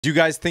Do you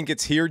guys think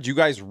it's here? Do you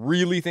guys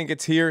really think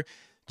it's here?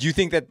 Do you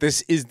think that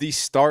this is the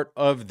start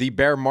of the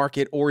bear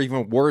market, or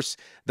even worse,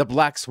 the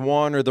black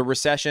swan or the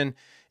recession?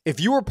 If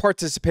you were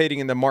participating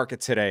in the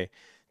market today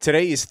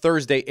is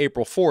Thursday,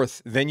 April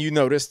 4th, then you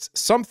noticed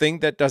something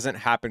that doesn't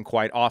happen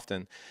quite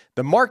often.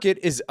 The market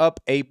is up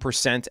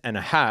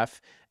 1.5%,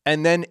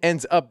 and then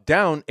ends up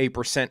down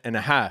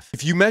 1.5%.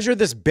 If you measure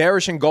this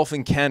bearish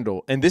engulfing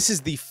candle, and this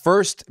is the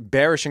first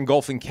bearish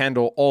engulfing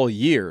candle all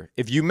year,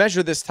 if you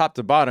measure this top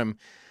to bottom,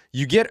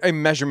 you get a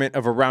measurement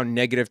of around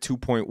negative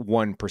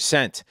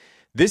 2.1%.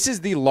 This is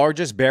the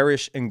largest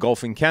bearish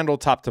engulfing candle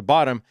top to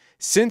bottom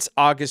since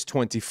August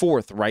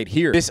 24th right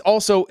here. This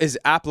also is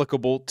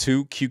applicable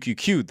to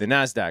QQQ, the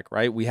NASDAQ,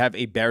 right? We have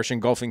a bearish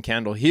engulfing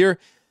candle here.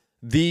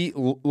 The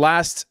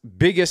last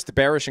biggest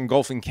bearish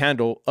engulfing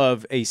candle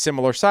of a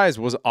similar size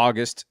was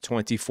August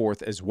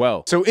 24th as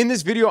well. So in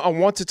this video, I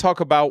want to talk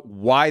about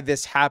why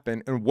this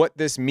happened and what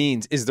this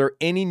means. Is there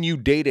any new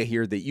data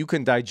here that you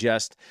can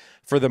digest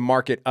for the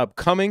market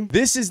upcoming?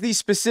 This is the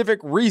specific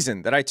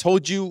reason that I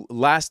told you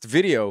last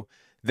video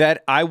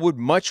that I would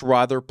much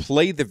rather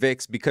play the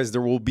VIX, because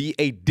there will be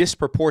a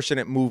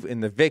disproportionate move in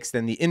the VIX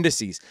than the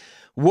indices.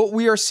 What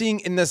we are seeing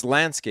in this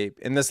landscape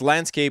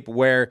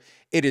where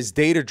it is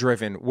data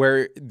driven,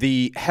 where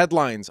the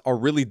headlines are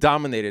really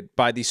dominated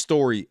by the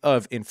story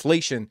of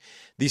inflation,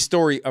 the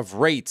story of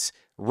rates,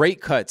 rate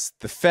cuts,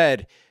 the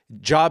Fed,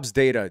 jobs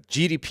data,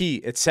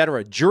 GDP,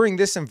 etc. During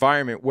this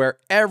environment where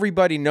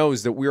everybody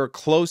knows that we are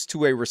close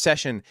to a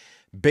recession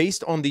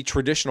based on the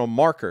traditional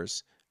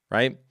markers,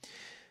 right?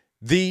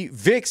 The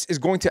VIX is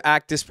going to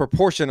act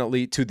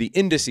disproportionately to the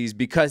indices,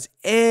 because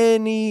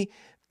any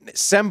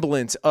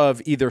semblance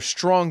of either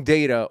strong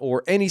data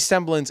or any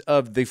semblance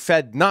of the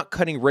Fed not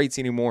cutting rates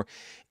anymore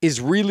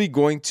is really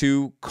going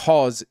to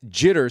cause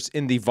jitters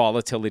in the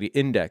volatility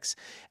index.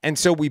 And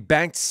so we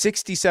banked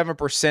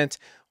 67%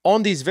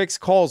 on these VIX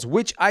calls,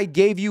 which I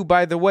gave you,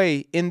 by the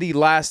way, in the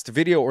last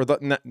video, or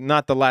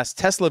not the last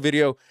Tesla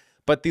video,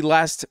 but the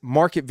last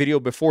market video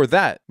before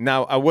that.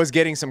 Now, I was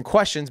getting some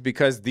questions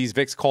because these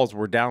VIX calls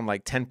were down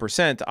like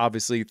 10%.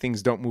 Obviously,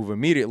 things don't move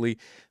immediately.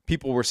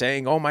 People were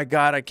saying, oh my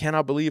God, I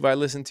cannot believe I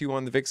listened to you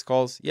on the VIX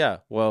calls. Yeah,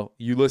 well,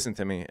 you listened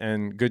to me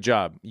and good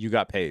job. You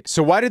got paid.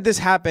 So why did this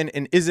happen,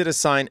 and is it a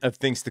sign of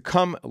things to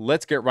come?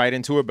 Let's get right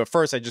into it. But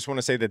first, I just want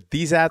to say that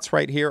these hats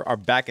right here are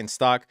back in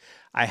stock.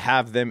 I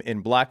have them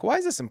in black. Why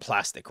is this in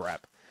plastic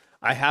wrap?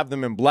 I have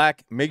them in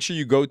black. Make sure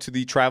you go to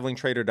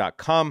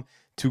thetravelingtrader.com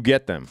to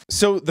get them.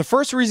 So the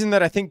first reason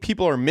that I think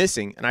people are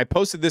missing, and I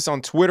posted this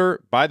on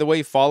Twitter, by the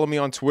way, follow me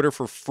on Twitter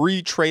for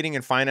free trading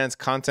and finance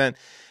content,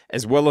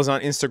 as well as on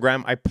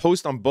Instagram. I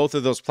post on both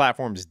of those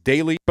platforms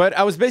daily. But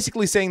I was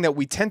basically saying that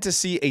we tend to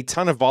see a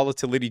ton of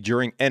volatility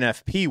during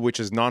NFP, which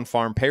is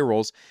non-farm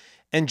payrolls,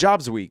 and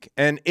jobs week.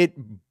 And it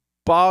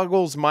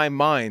boggles my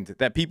mind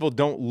that people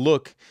don't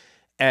look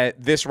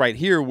at this right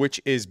here, which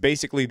is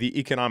basically the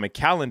economic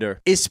calendar,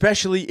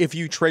 especially if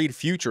you trade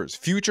futures.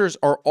 Futures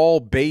are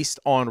all based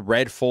on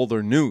red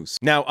folder news.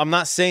 Now, I'm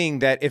not saying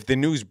that if the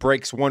news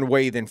breaks one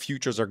way, then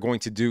futures are going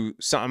to do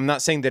so. I'm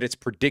not saying that it's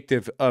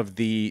predictive of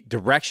the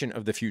direction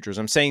of the futures.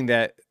 I'm saying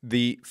that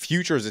the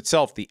futures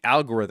itself, the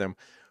algorithm,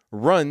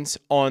 runs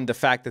on the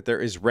fact that there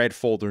is red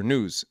folder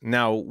news.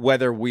 Now,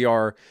 whether we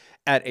are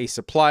at a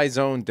supply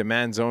zone,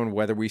 demand zone,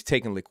 whether we've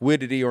taken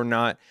liquidity or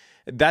not,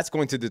 that's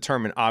going to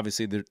determine,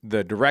 obviously,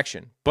 the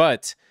direction.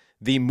 But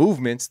the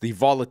movements, the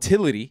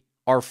volatility,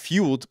 are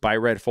fueled by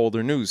red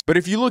folder news. But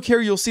if you look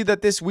here, you'll see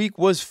that this week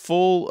was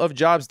full of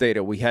jobs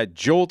data. We had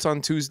JOLTS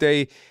on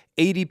Tuesday,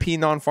 ADP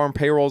non-farm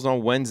payrolls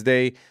on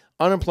Wednesday,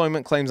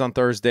 unemployment claims on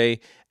Thursday,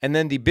 and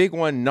then the big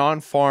one,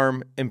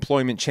 non-farm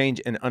employment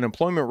change and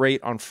unemployment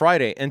rate on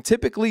Friday. And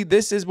typically,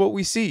 this is what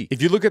we see.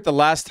 If you look at the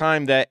last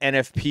time that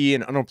NFP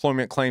and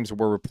unemployment claims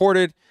were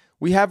reported,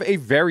 we have a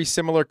very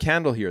similar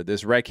candle here,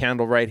 this red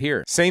candle right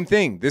here. Same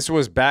thing. This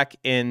was back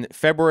in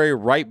February,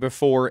 right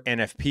before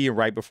NFP and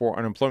right before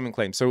unemployment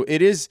claims. So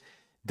it is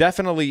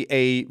definitely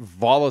a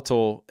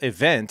volatile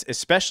event,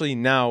 especially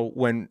now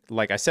when,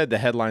 like I said, the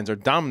headlines are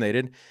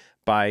dominated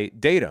by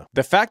data.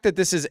 The fact that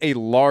this is a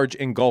large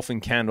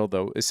engulfing candle,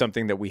 though, is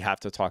something that we have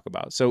to talk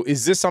about. So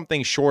is this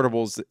something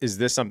shortable? Is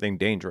this something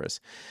dangerous?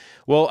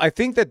 Well, I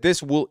think that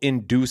this will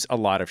induce a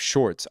lot of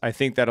shorts. I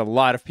think that a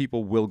lot of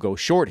people will go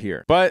short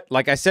here. But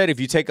like I said, if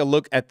you take a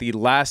look at the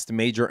last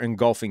major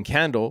engulfing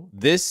candle,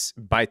 this,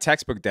 by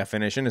textbook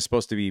definition, is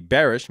supposed to be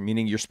bearish,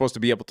 meaning you're supposed to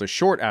be able to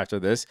short after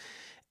this.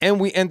 And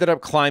we ended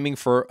up climbing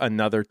for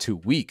another 2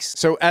 weeks.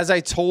 So as I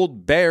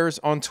told bears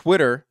on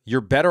Twitter,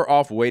 you're better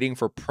off waiting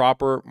for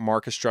proper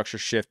market structure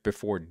shift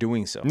before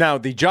doing so. Now,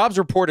 the jobs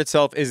report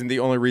itself isn't the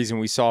only reason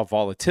we saw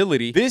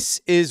volatility.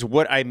 This is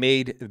what I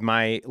made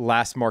my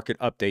last market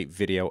update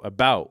video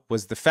about,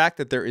 was the fact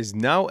that there is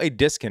now a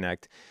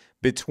disconnect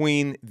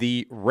between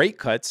the rate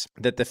cuts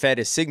that the Fed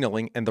is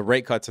signaling and the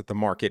rate cuts that the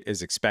market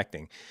is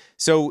expecting.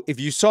 So if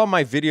you saw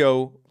my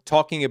video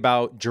talking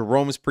about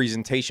Jerome's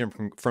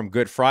presentation from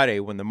Good Friday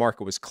when the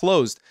market was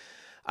closed,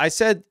 I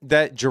said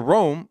that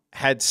Jerome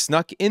had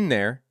snuck in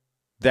there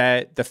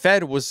that the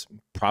Fed was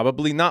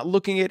probably not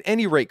looking at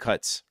any rate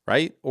cuts,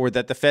 right? Or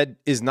that the Fed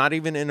is not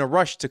even in a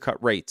rush to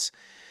cut rates.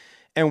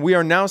 And we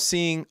are now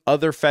seeing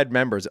other Fed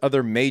members,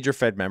 other major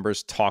Fed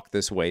members talk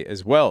this way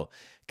as well.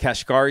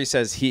 Kashkari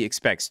says he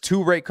expects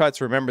 2 rate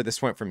cuts. Remember,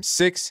 this went from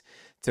 6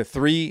 to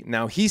 3.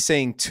 Now he's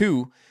saying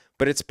 2,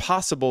 but it's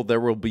possible there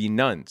will be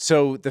none.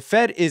 So the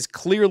Fed is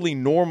clearly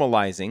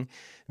normalizing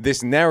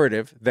this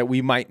narrative that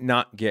we might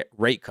not get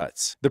rate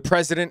cuts. The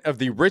president of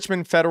the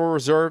Richmond Federal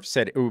Reserve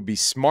said it would be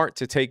smart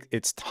to take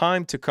its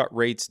time to cut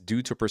rates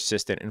due to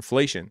persistent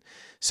inflation.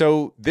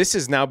 So this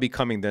is now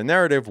becoming the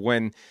narrative,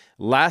 when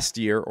last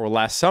year or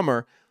last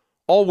summer,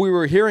 all we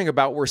were hearing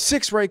about were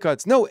 6 rate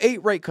cuts, no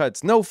 8 rate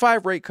cuts, no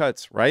 5 rate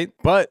cuts, right?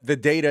 But the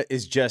data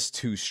is just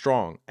too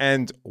strong.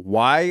 And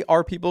why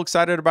are people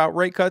excited about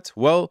rate cuts?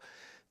 Well,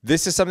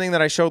 this is something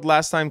that I showed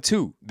last time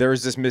too. There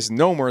is this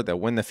misnomer that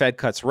when the Fed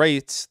cuts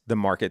rates, the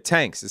market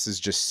tanks. This is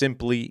just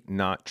simply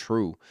not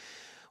true.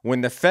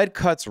 When the Fed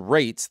cuts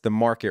rates, the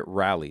market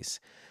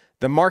rallies.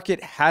 The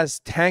market has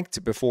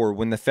tanked before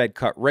when the Fed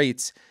cut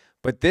rates,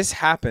 but this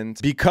happened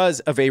because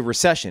of a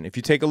recession. If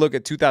you take a look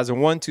at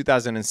 2001,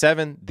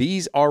 2007,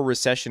 these are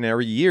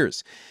recessionary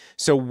years.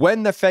 So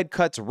when the Fed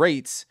cuts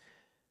rates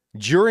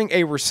during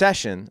a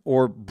recession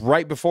or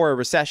right before a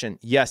recession,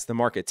 yes, the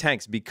market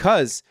tanks,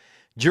 because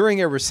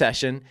during a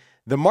recession,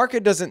 the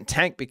market doesn't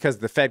tank because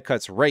the Fed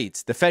cuts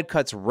rates. The Fed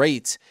cuts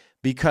rates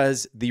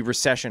because the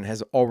recession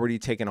has already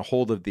taken a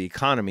hold of the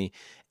economy,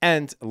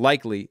 and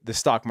likely the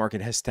stock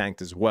market has tanked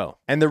as well.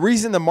 And the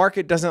reason the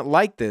market doesn't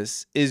like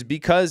this is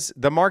because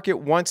the market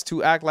wants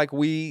to act like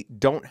we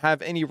don't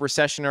have any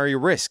recessionary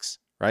risks,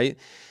 right?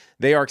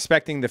 They are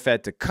expecting the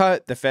Fed to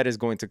cut. The Fed is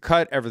going to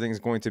cut. Everything's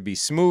going to be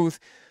smooth.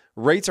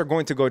 Rates are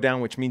going to go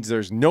down, which means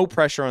there's no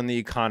pressure on the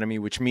economy,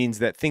 which means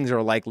that things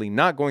are likely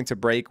not going to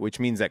break, which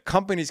means that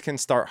companies can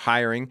start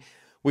hiring,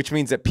 which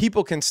means that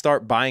people can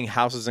start buying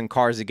houses and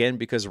cars again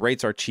because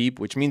rates are cheap,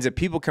 which means that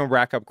people can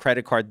rack up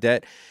credit card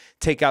debt,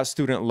 take out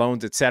student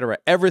loans, etc.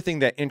 Everything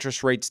that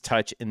interest rates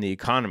touch in the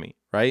economy,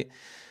 right?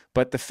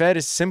 But the Fed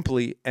is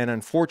simply and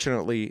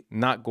unfortunately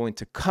not going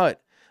to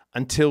cut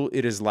until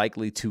it is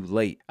likely too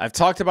late. I've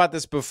talked about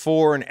this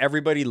before, and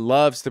everybody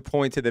loves to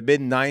point to the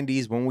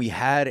mid-90s when we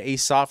had a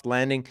soft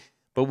landing,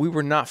 but we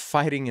were not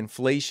fighting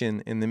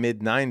inflation in the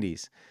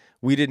mid-90s.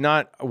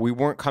 We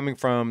weren't coming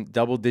from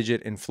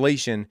double-digit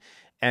inflation,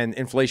 and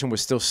inflation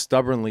was still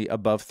stubbornly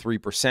above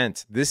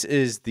 3%. This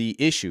is the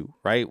issue,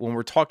 right? When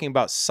we're talking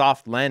about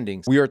soft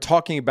landings, we are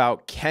talking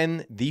about,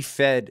 can the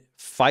Fed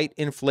fight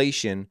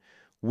inflation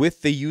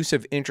with the use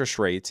of interest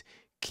rates,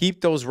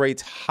 keep those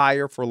rates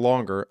higher for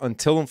longer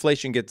until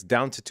inflation gets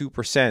down to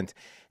 2%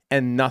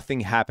 and nothing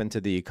happened to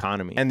the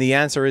economy? And the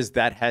answer is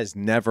that has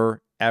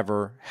never,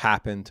 ever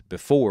happened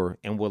before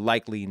and will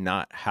likely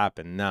not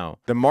happen now.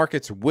 The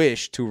market's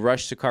wish to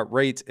rush to cut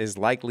rates is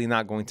likely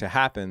not going to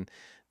happen.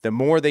 The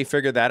more they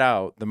figure that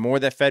out, the more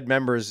that Fed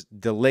members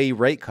delay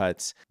rate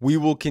cuts, we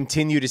will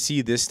continue to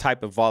see this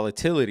type of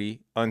volatility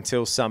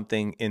until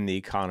something in the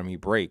economy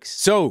breaks.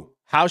 So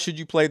how should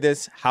you play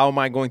this? How am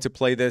I going to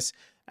play this?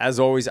 As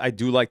always, I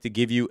do like to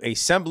give you a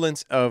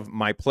semblance of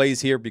my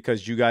plays here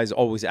because you guys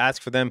always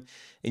ask for them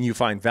and you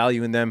find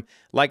value in them.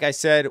 Like I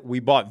said, we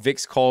bought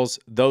VIX calls.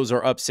 Those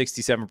are up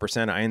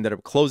 67%. I ended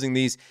up closing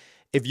these.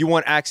 If you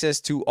want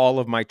access to all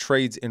of my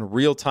trades in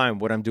real time,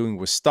 what I'm doing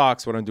with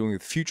stocks, what I'm doing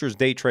with futures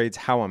day trades,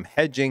 how I'm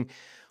hedging,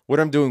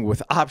 what I'm doing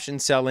with option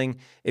selling,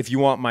 if you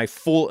want my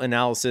full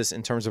analysis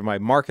in terms of my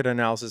market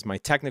analysis, my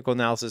technical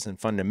analysis, and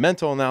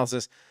fundamental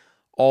analysis,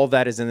 all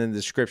that is in the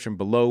description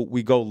below.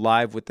 We go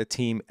live with the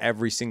team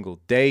every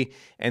single day,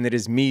 and it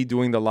is me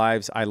doing the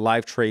lives. I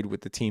live trade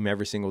with the team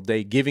every single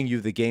day, giving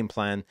you the game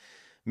plan.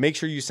 Make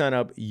sure you sign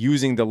up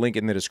using the link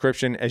in the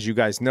description. As you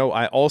guys know,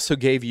 I also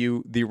gave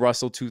you the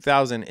Russell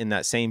 2000 in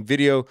that same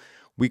video.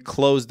 We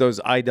closed those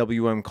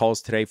IWM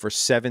calls today for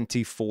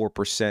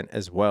 74%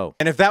 as well.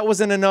 And if that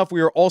wasn't enough,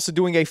 we are also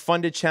doing a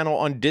funded channel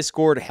on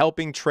Discord,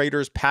 helping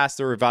traders pass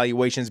their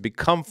evaluations,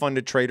 become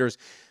funded traders,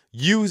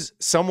 use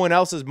someone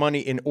else's money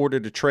in order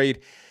to trade.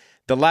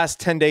 The last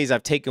 10 days,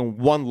 I've taken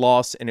 1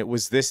 loss, and it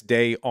was this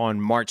day on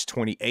March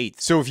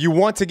 28th. So if you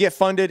want to get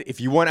funded,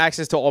 if you want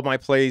access to all my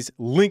plays,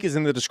 link is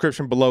in the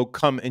description below.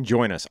 Come and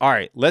join us. All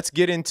right, let's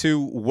get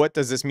into what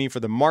does this mean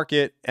for the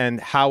market and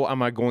how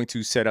am I going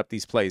to set up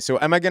these plays. So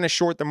am I going to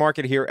short the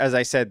market here? As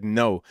I said,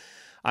 no.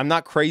 I'm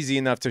not crazy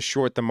enough to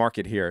short the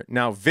market here.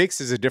 Now,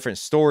 VIX is a different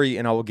story,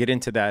 and I will get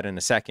into that in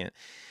a second.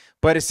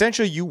 But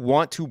essentially, you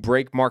want to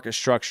break market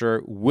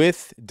structure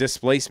with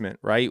displacement,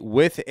 right?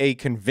 With a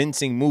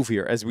convincing move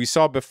here. As we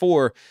saw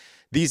before,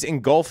 these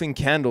engulfing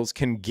candles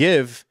can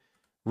give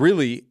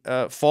really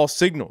false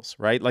signals,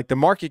 right? Like the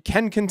market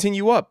can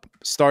continue up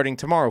starting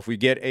tomorrow if we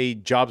get a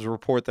jobs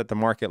report that the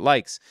market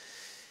likes.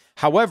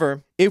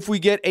 However, if we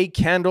get a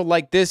candle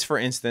like this, for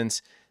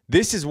instance,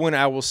 this is when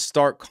I will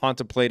start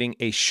contemplating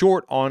a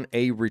short on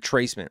a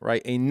retracement,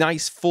 right? A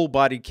nice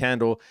full-bodied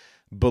candle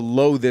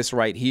below this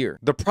right here.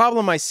 The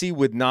problem I see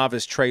with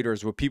novice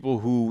traders, with people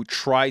who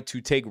try to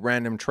take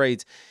random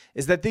trades,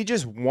 is that they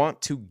just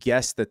want to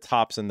guess the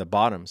tops and the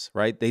bottoms,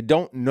 right? They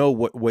don't know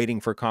what waiting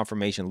for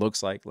confirmation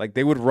looks like. Like,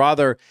 they would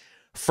rather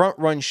front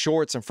run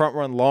shorts and front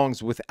run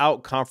longs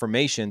without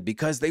confirmation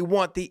because they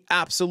want the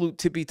absolute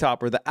tippy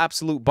top or the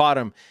absolute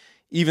bottom,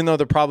 even though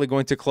they're probably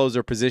going to close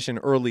their position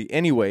early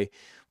anyway.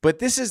 But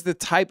this is the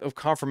type of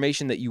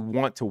confirmation that you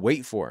want to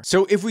wait for.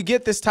 So if we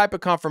get this type of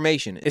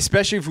confirmation,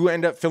 especially if we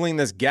end up filling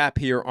this gap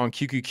here on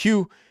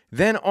QQQ,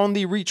 then on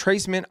the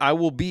retracement, I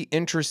will be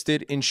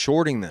interested in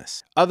shorting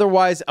this.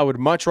 Otherwise, I would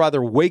much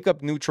rather wake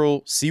up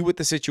neutral, see what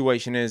the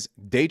situation is,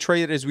 day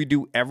trade it as we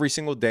do every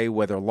single day,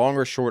 whether long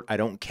or short, I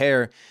don't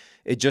care.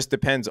 It just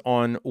depends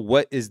on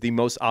what is the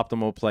most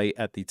optimal play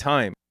at the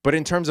time. But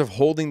in terms of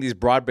holding these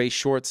broad-based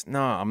shorts,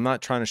 nah, I'm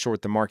not trying to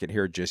short the market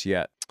here just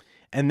yet.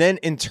 And then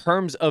in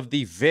terms of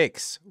the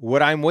VIX,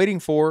 what I'm waiting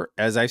for,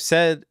 as I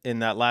said in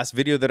that last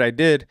video that I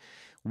did,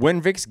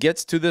 when VIX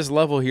gets to this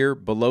level here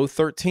below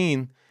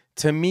 13,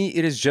 to me,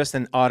 it is just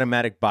an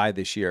automatic buy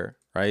this year,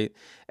 right?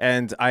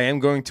 And I am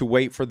going to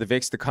wait for the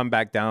VIX to come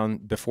back down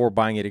before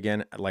buying it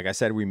again. Like I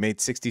said, we made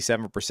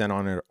 67%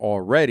 on it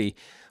already,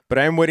 but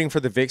I am waiting for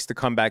the VIX to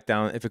come back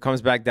down. If it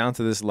comes back down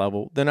to this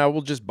level, then I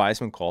will just buy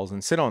some calls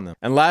and sit on them.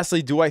 And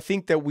lastly, do I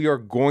think that we are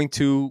going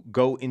to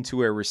go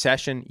into a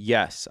recession?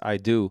 Yes, I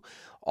do.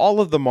 All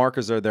of the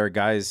markers are there,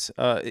 guys.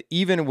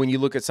 Even when you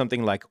look at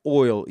something like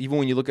oil, even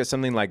when you look at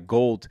something like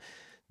gold,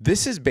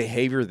 this is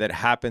behavior that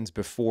happens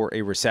before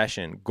a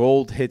recession.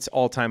 Gold hits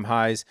all-time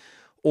highs.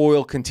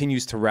 Oil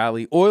continues to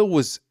rally. Oil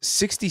was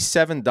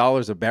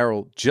 $67 a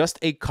barrel just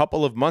a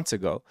couple of months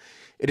ago.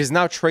 It is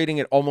now trading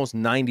at almost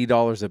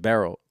 $90 a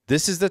barrel.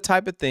 This is the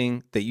type of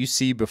thing that you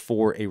see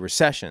before a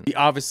recession. We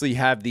obviously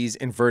have these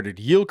inverted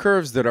yield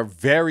curves that are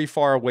very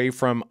far away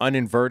from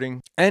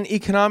uninverting, and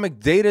economic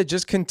data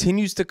just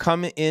continues to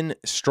come in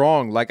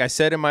strong. Like I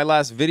said in my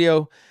last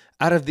video,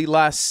 out of the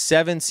last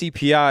 7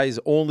 CPIs,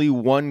 only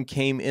 1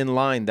 came in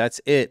line.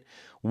 That's it.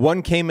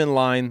 1 came in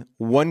line,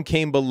 1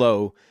 came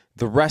below.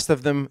 The rest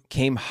of them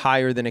came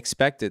higher than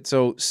expected.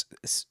 So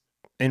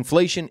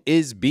inflation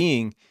is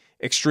being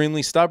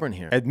extremely stubborn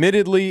here.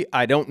 Admittedly,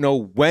 I don't know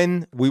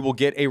when we will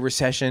get a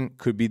recession.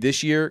 Could be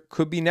this year,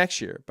 could be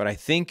next year, but I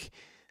think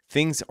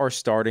things are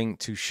starting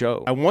to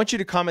show. I want you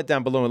to comment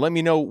down below and let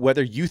me know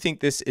whether you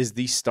think this is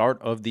the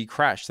start of the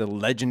crash, the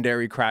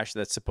legendary crash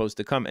that's supposed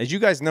to come. As you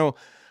guys know,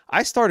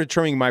 I started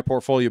trimming my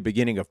portfolio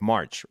beginning of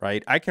March,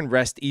 right? I can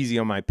rest easy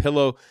on my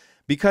pillow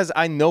because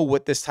I know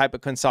what this type of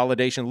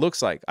consolidation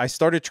looks like. I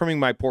started trimming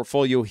my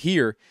portfolio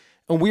here,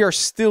 and we are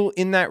still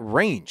in that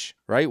range,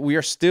 right? We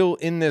are still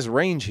in this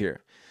range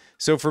here.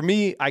 So for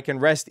me, I can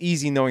rest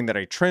easy knowing that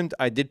I trimmed.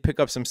 I did pick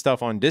up some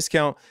stuff on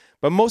discount,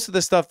 but most of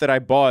the stuff that I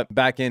bought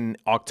back in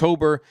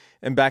October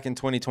and back in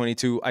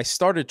 2022, I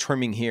started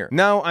trimming here.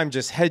 Now I'm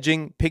just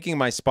hedging, picking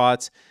my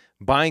spots,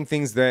 buying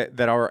things that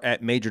are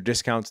at major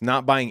discounts,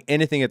 not buying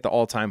anything at the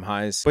all-time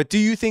highs. But do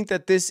you think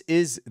that this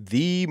is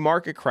the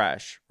market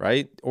crash,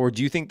 right? Or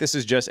do you think this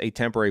is just a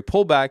temporary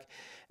pullback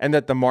and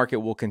that the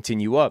market will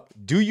continue up?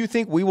 Do you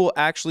think we will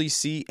actually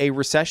see a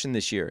recession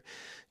this year?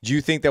 Do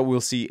you think that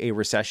we'll see a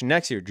recession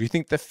next year? Do you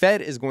think the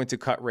Fed is going to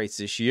cut rates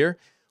this year?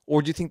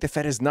 Or do you think the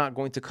Fed is not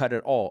going to cut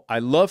at all? I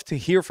love to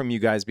hear from you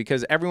guys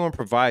because everyone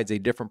provides a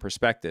different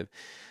perspective.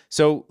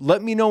 So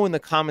let me know in the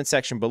comment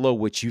section below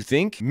what you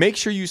think. Make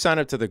sure you sign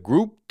up to the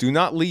group. Do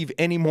not leave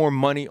any more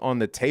money on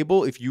the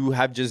table. If you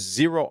have just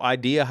zero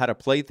idea how to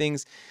play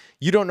things,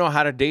 you don't know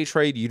how to day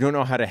trade, you don't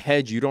know how to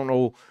hedge, you don't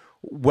know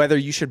whether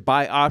you should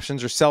buy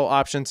options or sell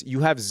options, you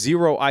have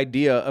zero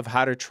idea of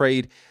how to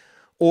trade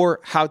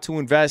or how to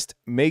invest,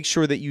 make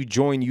sure that you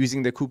join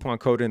using the coupon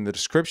code in the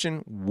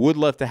description. Would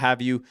love to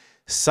have you.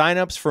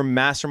 Signups for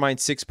Mastermind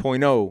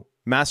 6.0.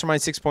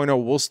 Mastermind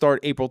 6.0 will start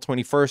April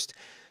 21st.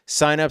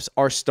 Signups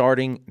are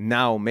starting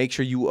now. Make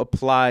sure you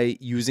apply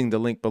using the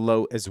link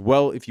below as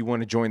well if you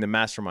want to join the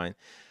Mastermind.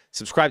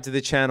 Subscribe to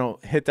the channel,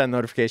 hit that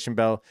notification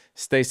bell.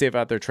 Stay safe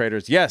out there,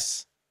 traders.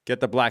 Yes,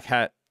 get the black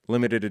hat,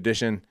 limited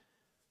edition.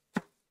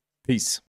 Peace.